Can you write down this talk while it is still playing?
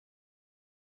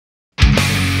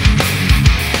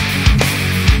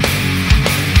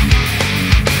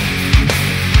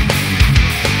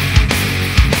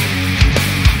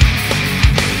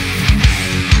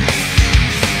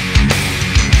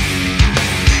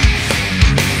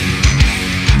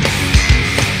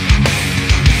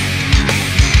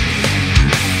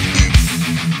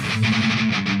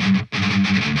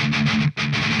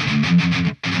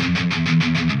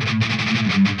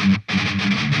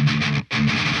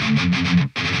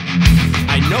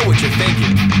know what you're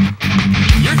thinking.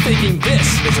 You're thinking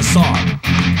this is a song.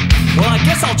 Well, I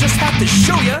guess I'll just have to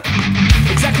show you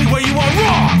exactly where you are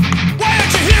wrong. Why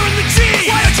aren't you hearing the G?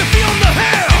 Why aren't you feeling the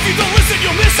hell? If you don't listen,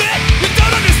 you'll miss it. You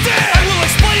don't understand. I will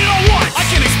explain it all once. I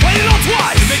can explain it all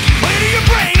twice. To make it clear to your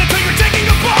brain until you're taking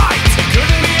a bite. It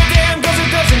couldn't be a damn cause it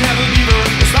doesn't have a beaver.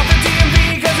 It's not the DMV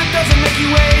cause it doesn't make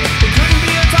you wait. It couldn't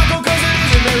be a taco cause it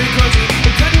isn't very crunchy.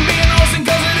 It couldn't be an Olsen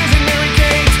cause it isn't Mary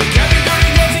Kate's. It can't be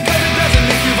dirty dancing cause it doesn't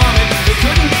make you vomit. It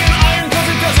couldn't be an iron cause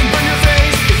it doesn't burn your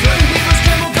face. It couldn't be a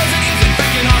scramble cause it isn't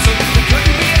freaking awesome. It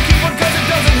couldn't be a keyboard cause it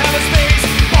doesn't have a space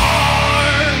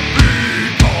bar.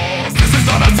 Because this is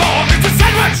not a song, it's a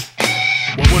sandwich.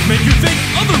 What would make you think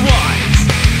otherwise?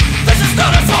 This is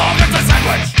not a song, it's a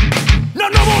sandwich. No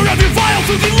more of your vile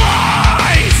filthy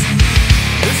lies.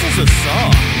 This is a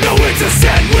song. No, it's a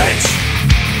sandwich.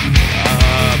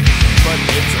 But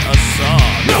it's a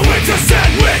song. No, it's a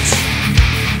sandwich.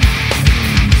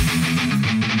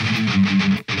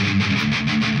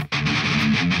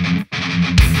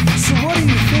 So what are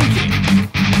you thinking?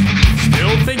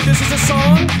 Still think this is a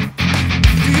song?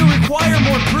 Do you require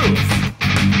more proof?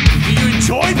 Do you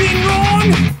enjoy being wrong?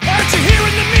 Why aren't you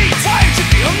hearing the meat? Why aren't you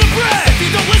feeling the bread? If you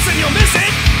don't listen, you'll miss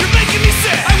it. You're making me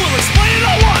sick. I will explain it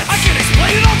all once. I can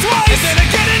explain it all twice. And then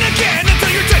again and again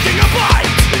until you're taking a bite.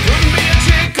 It couldn't be a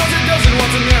chick cause it doesn't want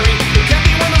to marry. It can't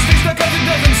be one of those things because it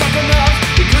doesn't suck enough.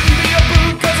 It couldn't be a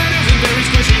boot cause it isn't very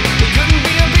squishy. It couldn't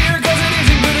be a beer cause it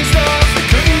isn't good and stuff. It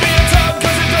couldn't be a tub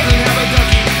cause it doesn't have a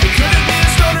ducky. It couldn't be a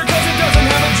stoner cause it doesn't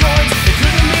have a joint. It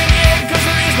couldn't be an egg cause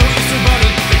there is no Easter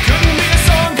bunny. It couldn't be a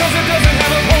song cause it doesn't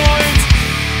have a point.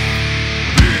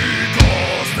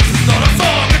 Because this is not a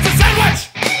song, it's a sandwich.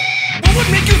 What would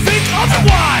make you think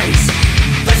otherwise?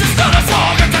 This is not a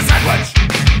song, it's a sandwich.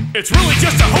 It's really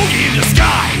just a hoagie in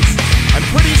disguise. I'm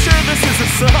pretty sure this is a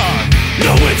song.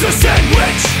 No, it's a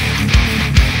sandwich.